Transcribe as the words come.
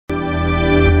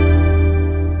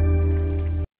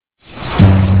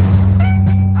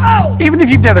Even if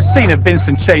you've never seen a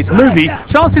Vincent Chase movie,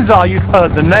 chances are you've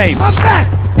heard the name.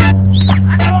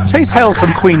 Chase hails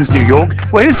from Queens, New York,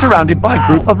 where he's surrounded by a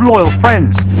group of loyal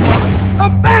friends.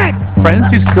 I'm back! Friends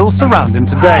who still surround him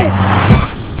today.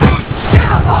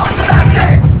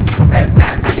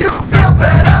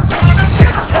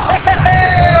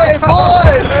 Hey,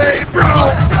 boys! Hey,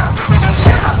 bro!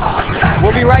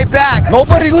 We'll be right back.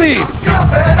 Nobody leave.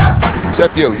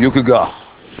 Except you. You could go.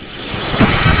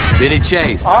 Vinny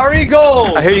Chase. Ari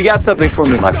Gold. I hear you got something for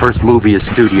me. My first movie is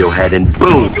Studio Head, and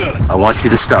boom, I want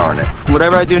you to star in it.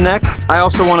 Whatever I do next, I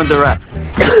also want to direct.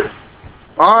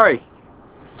 Ari.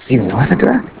 So you know how to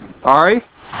direct? Ari?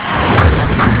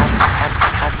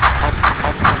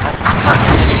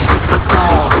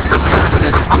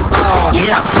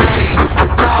 Yeah.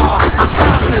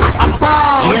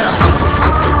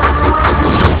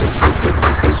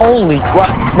 Holy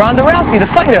Ronda Rousey, the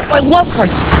fighter. I love her.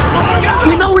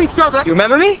 We know each other. You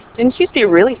remember me? Didn't you see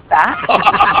really fat?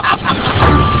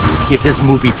 If this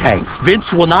movie tanks, Vince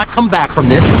will not come back from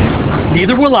this.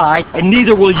 Neither will I, and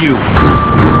neither will you.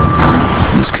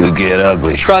 This could get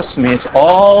ugly. Trust me, it's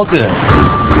all good.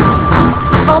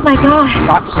 Oh my gosh.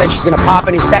 Doctor said she's gonna pop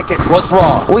any second. What's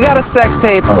wrong? We got a sex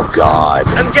tape. Oh, God.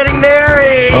 I'm getting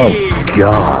married. Oh,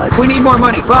 God. We need more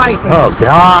money. Bye. Oh,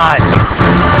 God.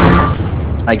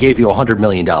 I gave you $100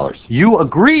 million. You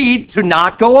agreed to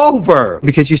not go over.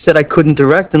 Because you said I couldn't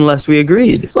direct unless we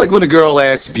agreed. It's like when a girl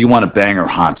asks if you want to bang her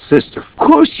hot sister. Of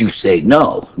course you say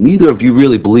no. Neither of you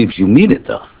really believes you mean it,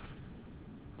 though.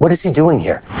 What is he doing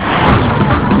here?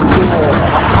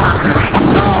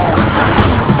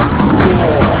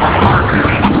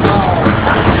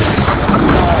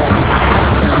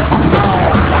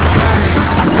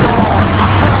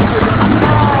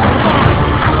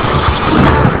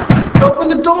 Open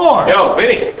the door. Yo,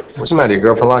 Vinny. What's the matter? Your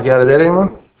girlfriend lock you out of that anymore?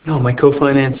 No, my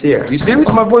co-financier. You serious?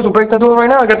 My boys will break that door right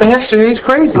now. I got the history. He's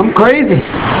crazy. I'm crazy.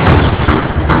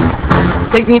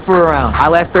 Take me for a round. I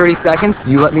last 30 seconds.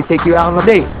 You let me take you out on a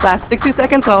date. Last 60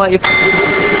 seconds, I'll let you...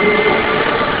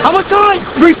 How much time?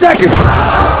 3 seconds.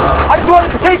 I just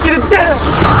wanted to take you to dinner.